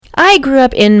I grew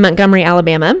up in Montgomery,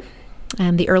 Alabama.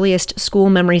 The earliest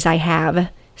school memories I have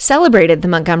celebrated the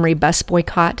Montgomery bus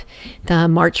boycott, the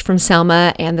March from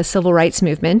Selma, and the Civil Rights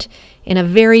Movement in a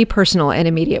very personal and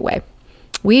immediate way.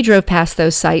 We drove past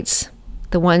those sites,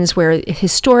 the ones where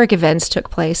historic events took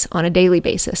place, on a daily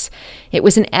basis. It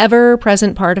was an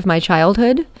ever-present part of my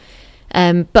childhood.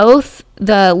 Both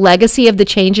the legacy of the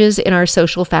changes in our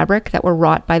social fabric that were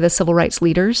wrought by the civil rights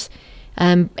leaders,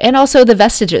 and also the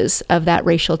vestiges of that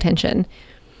racial tension.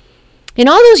 In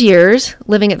all those years,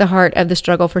 living at the heart of the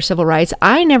struggle for civil rights,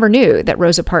 I never knew that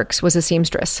Rosa Parks was a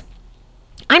seamstress.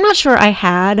 I'm not sure I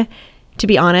had, to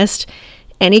be honest,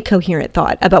 any coherent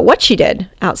thought about what she did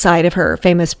outside of her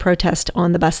famous protest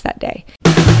on the bus that day.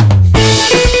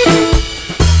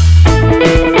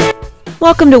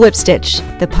 Welcome to Whip Stitch,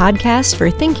 the podcast for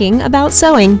thinking about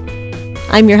sewing.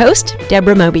 I'm your host,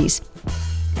 Deborah Mobies.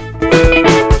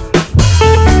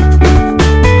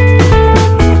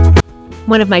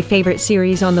 One of my favorite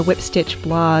series on the Whip Stitch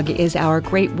blog is our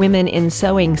Great Women in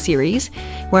Sewing series,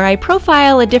 where I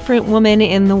profile a different woman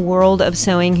in the world of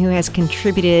sewing who has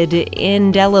contributed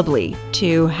indelibly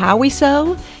to how we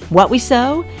sew, what we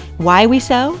sew, why we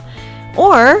sew,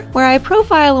 or where I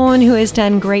profile a woman who has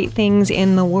done great things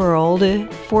in the world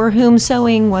for whom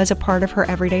sewing was a part of her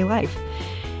everyday life.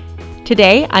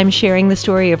 Today, I'm sharing the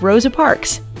story of Rosa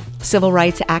Parks, civil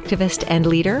rights activist and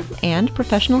leader, and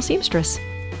professional seamstress.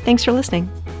 Thanks for listening.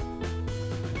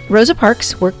 Rosa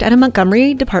Parks worked at a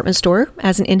Montgomery department store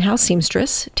as an in-house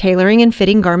seamstress, tailoring and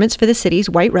fitting garments for the city's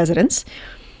white residents.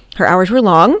 Her hours were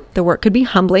long. The work could be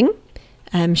humbling.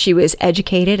 She was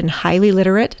educated and highly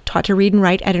literate, taught to read and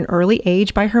write at an early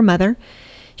age by her mother.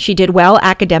 She did well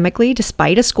academically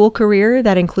despite a school career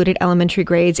that included elementary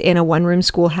grades in a one-room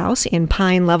schoolhouse in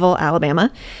Pine Level,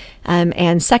 Alabama,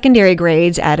 and secondary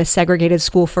grades at a segregated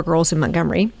school for girls in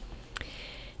Montgomery.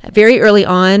 Very early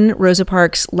on, Rosa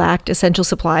Parks lacked essential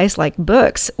supplies like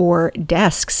books or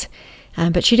desks,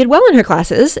 but she did well in her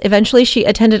classes. Eventually, she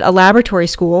attended a laboratory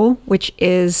school, which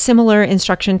is similar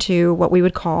instruction to what we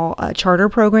would call a charter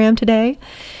program today,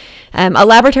 a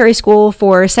laboratory school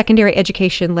for secondary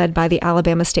education led by the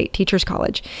Alabama State Teachers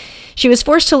College. She was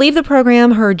forced to leave the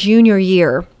program her junior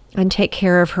year and take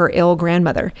care of her ill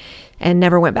grandmother, and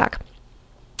never went back.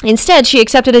 Instead, she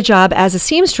accepted a job as a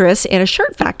seamstress in a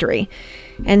shirt factory,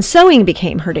 and sewing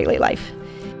became her daily life.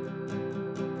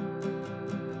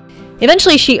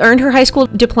 Eventually, she earned her high school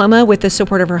diploma with the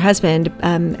support of her husband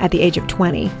at the age of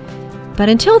 20. But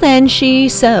until then, she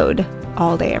sewed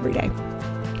all day, every day.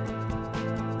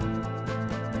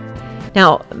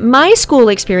 Now, my school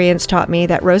experience taught me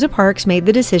that Rosa Parks made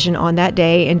the decision on that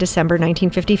day in December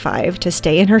 1955 to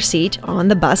stay in her seat on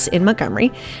the bus in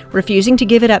Montgomery, refusing to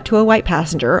give it up to a white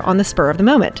passenger on the spur of the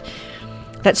moment.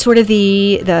 That's sort of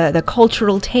the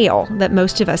cultural tale that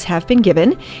most of us have been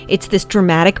given. It's this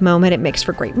dramatic moment. It makes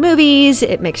for great movies.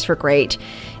 It makes for great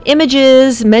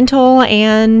images, mental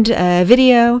and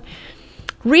video.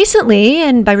 Recently,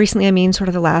 and by recently I mean sort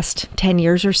of the last 10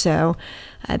 years or so,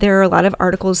 there are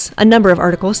a number of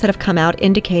articles that have come out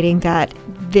indicating that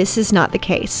this is not the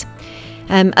case.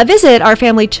 A visit our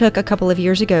family took a couple of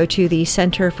years ago to the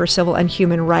Center for Civil and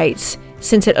Human Rights,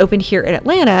 since it opened here in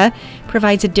Atlanta,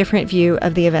 provides a different view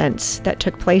of the events that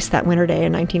took place that winter day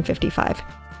in 1955.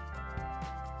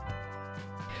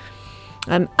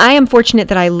 I am fortunate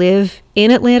that I live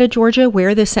in Atlanta, Georgia,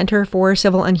 where the Center for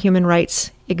Civil and Human Rights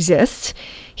exists,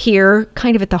 here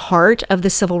kind of at the heart of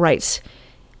the civil rights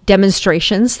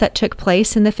demonstrations that took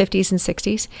place in the 50s and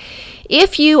 60s.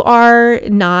 If you are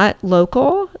not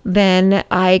local, then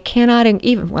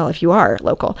if you are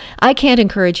local, I can't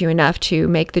encourage you enough to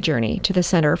make the journey to the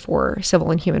Center for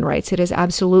Civil and Human Rights. It is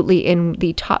absolutely in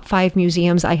the top 5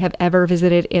 museums I have ever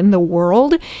visited in the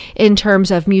world in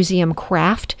terms of museum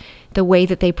craft, the way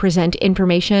that they present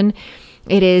information.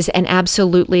 It is an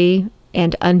absolutely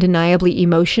and undeniably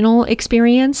emotional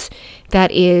experience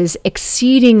that is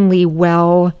exceedingly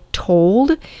well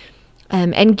told,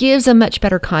 and gives a much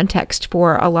better context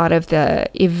for a lot of the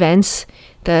events,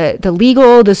 the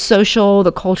legal, the social,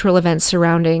 the cultural events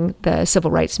surrounding the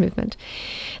civil rights movement.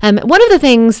 One of the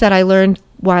things that I learned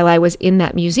while I was in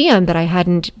that museum that I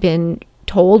hadn't been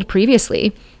told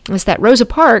previously was that Rosa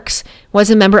Parks was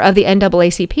a member of the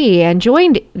NAACP and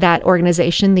joined that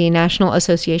organization, the National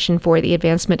Association for the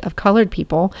Advancement of Colored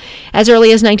People, as early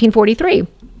as 1943.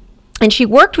 And she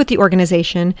worked with the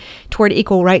organization toward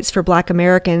equal rights for Black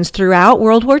Americans throughout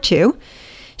World War II.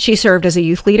 She served as a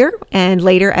youth leader and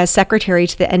later as secretary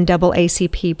to the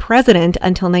NAACP president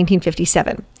until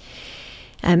 1957.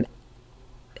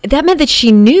 that meant that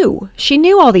she knew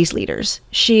all these leaders.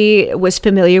 She was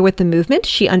familiar with the movement.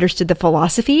 She understood the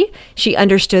philosophy. She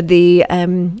understood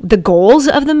the goals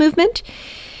of the movement.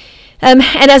 And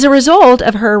as a result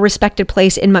of her respected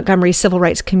place in Montgomery's civil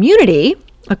rights community,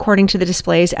 according to the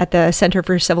displays at the Center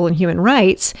for Civil and Human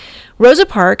Rights, Rosa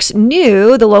Parks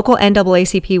knew the local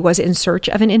NAACP was in search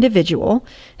of an individual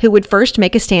who would first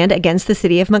make a stand against the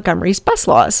city of Montgomery's bus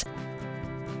laws.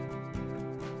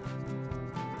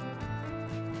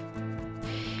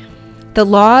 The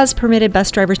laws permitted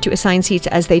bus drivers to assign seats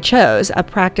as they chose, a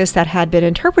practice that had been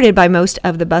interpreted by most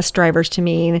of the bus drivers to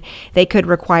mean they could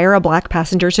require a black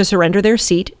passenger to surrender their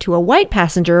seat to a white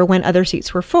passenger when other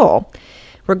seats were full,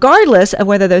 regardless of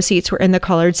whether those seats were in the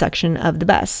colored section of the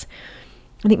bus.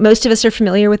 I think most of us are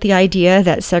familiar with the idea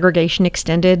that segregation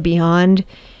extended beyond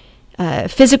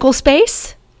physical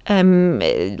space,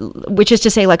 which is to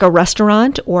say like a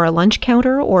restaurant or a lunch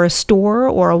counter or a store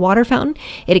or a water fountain.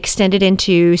 It extended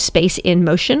into space in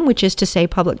motion, which is to say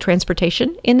public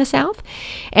transportation in the South,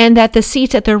 and that the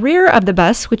seats at the rear of the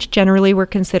bus, which generally were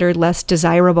considered less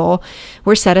desirable,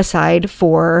 were set aside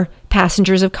for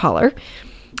passengers of color.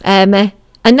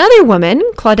 Another woman,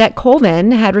 Claudette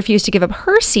Colvin, had refused to give up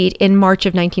her seat in March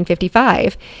of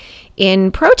 1955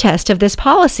 in protest of this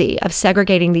policy of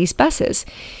segregating these buses.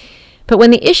 But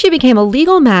when the issue became a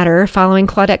legal matter following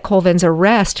Claudette Colvin's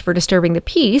arrest for disturbing the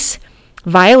peace,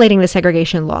 violating the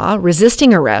segregation law,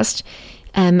 resisting arrest,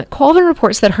 Colvin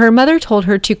reports that her mother told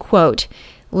her to, quote,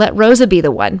 "Let Rosa be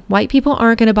the one. White people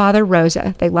aren't going to bother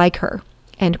Rosa. They like her,"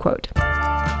 end quote.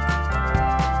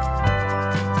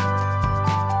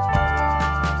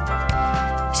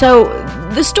 So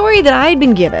the story that I'd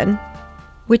been given,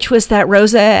 which was that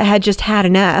Rosa had just had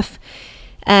enough,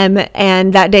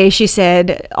 and that day she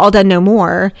said, "All done, no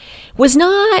more," was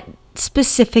not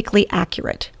specifically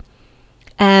accurate.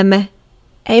 In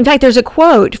fact, there's a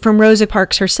quote from Rosa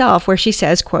Parks herself where she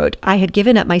says, quote, "I had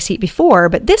given up my seat before,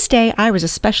 but this day I was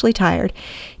especially tired.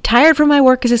 Tired from my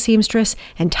work as a seamstress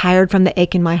and tired from the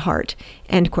ache in my heart,"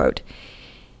 end quote.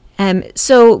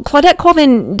 So Claudette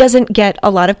Colvin doesn't get a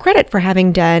lot of credit for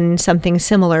having done something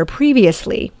similar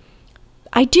previously.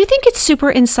 I do think it's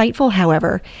super insightful,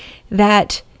 however,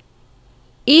 that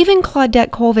even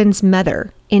Claudette Colvin's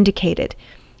mother indicated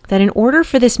that in order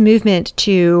for this movement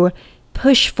to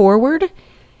push forward,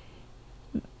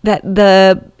 that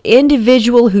the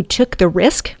individual who took the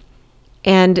risk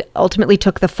and ultimately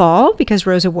took the fall, because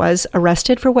Rosa was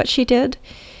arrested for what she did,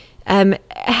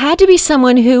 had to be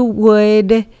someone who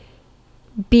would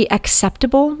be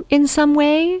acceptable in some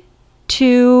way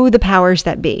to the powers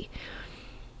that be.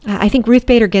 I think Ruth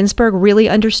Bader Ginsburg really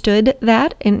understood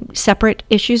that, in separate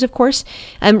issues, of course,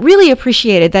 and really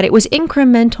appreciated that it was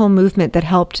incremental movement that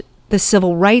helped the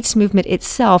civil rights movement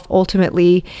itself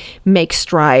ultimately make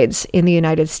strides in the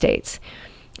United States.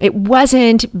 It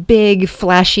wasn't big,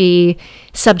 flashy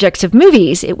subjects of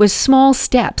movies. It was small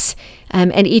steps,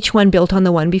 and each one built on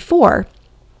the one before.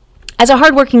 As a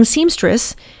hardworking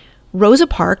seamstress, Rosa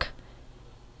Parks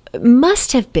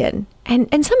must have been,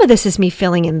 and some of this is me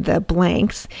filling in the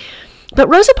blanks, but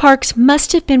Rosa Parks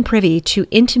must have been privy to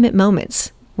intimate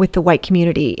moments with the white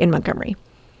community in Montgomery.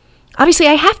 Obviously,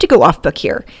 I have to go off book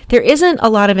here. There isn't a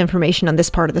lot of information on this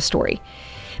part of the story.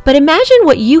 But imagine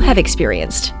what you have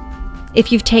experienced if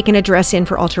you've taken a dress in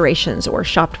for alterations or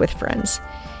shopped with friends.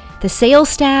 The sales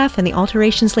staff and the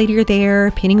alterations lady are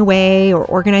there, pinning away or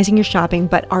organizing your shopping,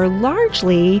 but are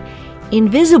largely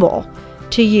invisible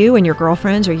to you and your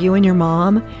girlfriends or you and your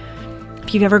mom.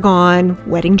 If you've ever gone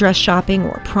wedding dress shopping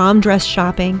or prom dress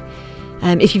shopping,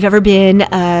 if you've ever been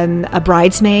a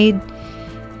bridesmaid,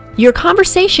 your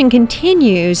conversation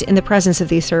continues in the presence of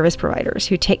these service providers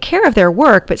who take care of their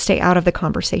work but stay out of the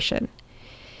conversation.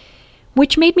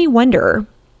 Which made me wonder,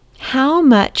 how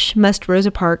much must Rosa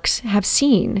Parks have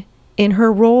seen in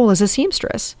her role as a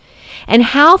seamstress? And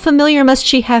how familiar must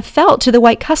she have felt to the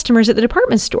white customers at the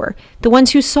department store, the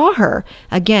ones who saw her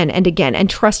again and again and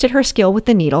trusted her skill with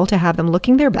the needle to have them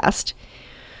looking their best?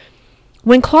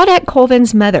 When Claudette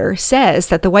Colvin's mother says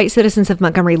that the white citizens of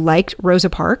Montgomery liked Rosa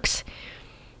Parks,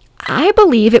 I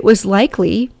believe it was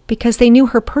likely because they knew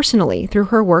her personally through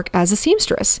her work as a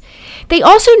seamstress. They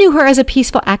also knew her as a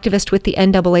peaceful activist with the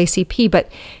NAACP, but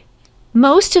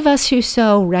most of us who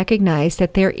sew recognize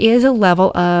that there is a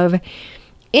level of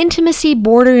intimacy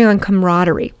bordering on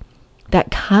camaraderie that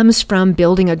comes from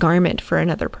building a garment for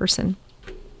another person.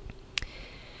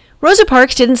 Rosa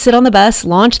Parks didn't sit on the bus,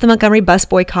 launch the Montgomery bus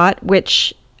boycott,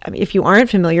 which, if you aren't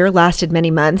familiar, lasted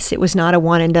many months. It was not a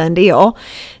one and done deal.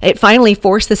 It finally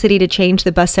forced the city to change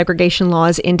the bus segregation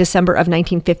laws in December of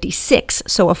 1956,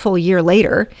 so a full year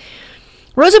later.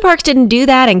 Rosa Parks didn't do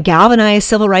that and galvanize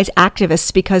civil rights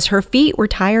activists because her feet were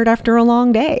tired after a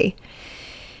long day.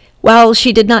 While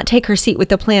she did not take her seat with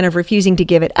the plan of refusing to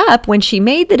give it up, when she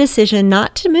made the decision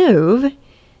not to move,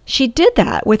 she did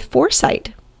that with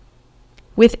foresight,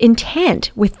 with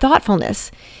intent, with thoughtfulness.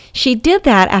 She did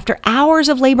that after hours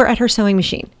of labor at her sewing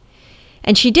machine.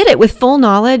 And she did it with full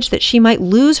knowledge that she might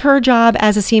lose her job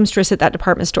as a seamstress at that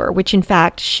department store, which in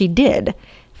fact she did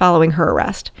following her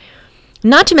arrest.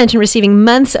 Not to mention receiving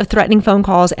months of threatening phone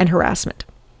calls and harassment.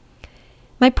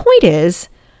 My point is,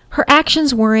 her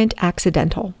actions weren't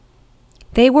accidental.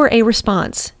 They were a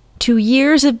response to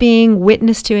years of being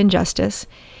witness to injustice,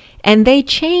 and they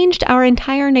changed our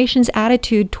entire nation's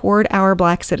attitude toward our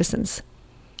Black citizens.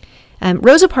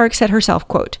 Rosa Parks said herself,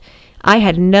 quote, "I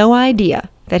had no idea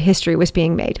that history was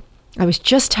being made. I was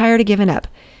just tired of giving up.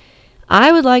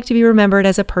 I would like to be remembered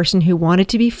as a person who wanted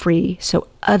to be free so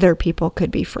other people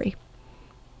could be free."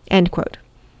 End quote.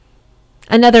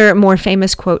 Another more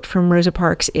famous quote from Rosa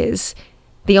Parks is,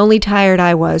 "The only tired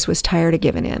I was tired of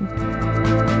giving in."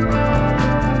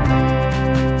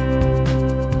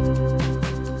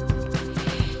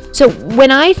 So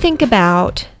when I think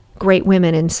about great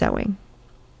women in sewing,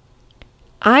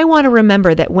 I want to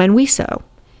remember that when we sew,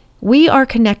 we are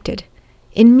connected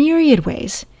in myriad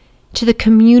ways to the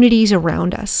communities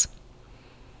around us.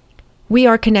 We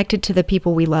are connected to the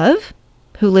people we love,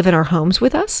 who live in our homes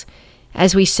with us,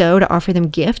 as we sew to offer them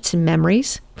gifts and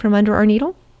memories from under our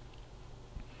needle.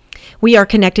 We are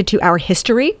connected to our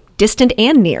history, distant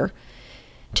and near,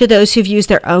 to those who've used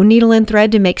their own needle and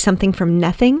thread to make something from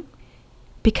nothing,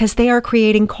 because they are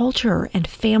creating culture and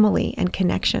family and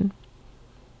connection.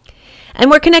 And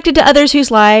we're connected to others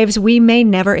whose lives we may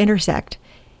never intersect,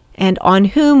 and on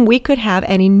whom we could have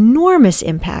an enormous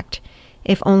impact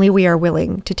if only we are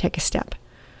willing to take a step.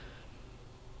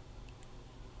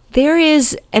 There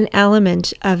is an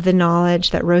element of the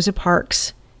knowledge that Rosa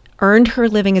Parks earned her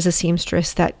living as a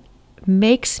seamstress that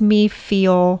makes me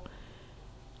feel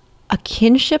a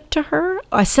kinship to her,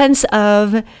 a sense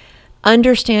of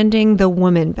understanding the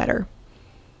woman better.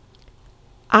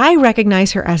 I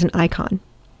recognize her as an icon.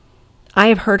 I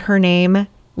have heard her name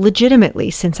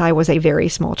legitimately since I was a very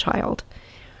small child,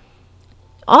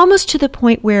 almost to the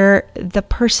point where the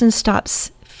person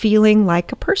stops feeling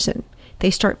like a person.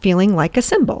 They start feeling like a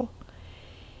symbol.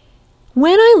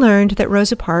 When I learned that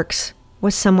Rosa Parks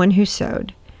was someone who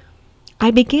sewed,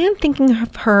 I began thinking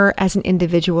of her as an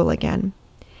individual again.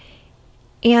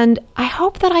 And I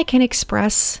hope that I can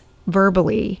express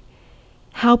verbally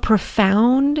how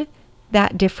profound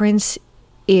that difference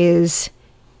is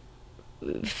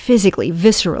physically,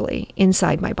 viscerally,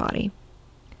 inside my body.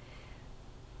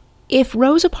 If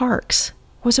Rosa Parks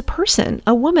was a person,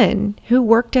 a woman who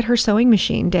worked at her sewing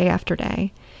machine day after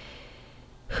day,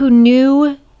 who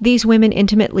knew these women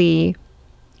intimately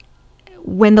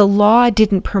when the law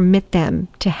didn't permit them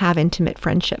to have intimate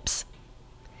friendships,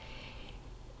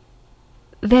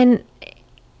 then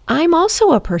I'm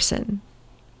also a person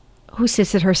who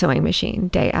sits at her sewing machine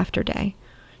day after day,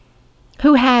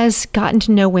 who has gotten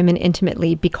to know women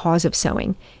intimately because of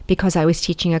sewing, because I was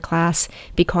teaching a class,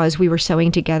 because we were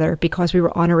sewing together, because we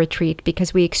were on a retreat,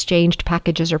 because we exchanged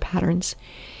packages or patterns.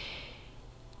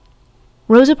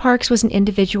 Rosa Parks was an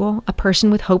individual, a person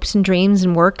with hopes and dreams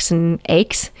and works and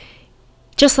aches,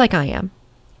 just like I am.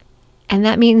 And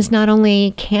that means not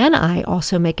only can I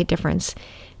also make a difference,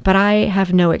 but I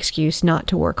have no excuse not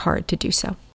to work hard to do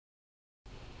so.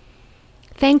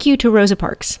 Thank you to Rosa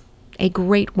Parks, a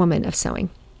great woman of sewing.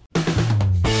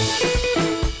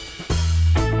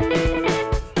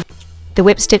 The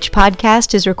Whip Stitch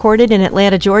podcast is recorded in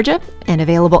Atlanta, Georgia, and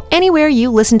available anywhere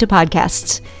you listen to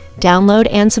podcasts. Download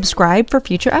and subscribe for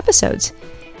future episodes.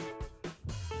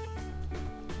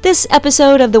 This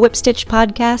episode of the Whip Stitch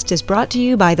podcast is brought to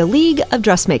you by the League of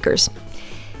Dressmakers.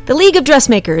 The League of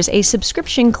Dressmakers, a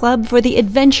subscription club for the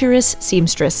adventurous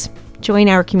seamstress. Join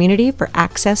our community for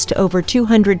access to over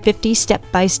 250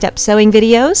 step-by-step sewing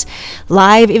videos,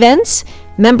 live events,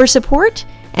 member support,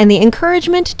 and the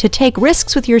encouragement to take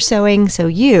risks with your sewing so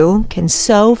you can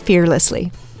sew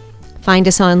fearlessly. Find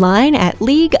us online at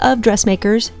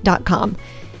leagueofdressmakers.com.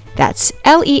 That's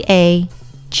LEAGUE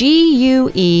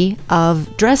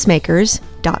of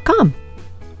dressmakers.com.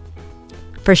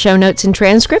 For show notes and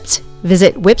transcripts,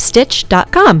 visit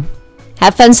whipstitch.com.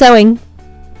 Have fun sewing!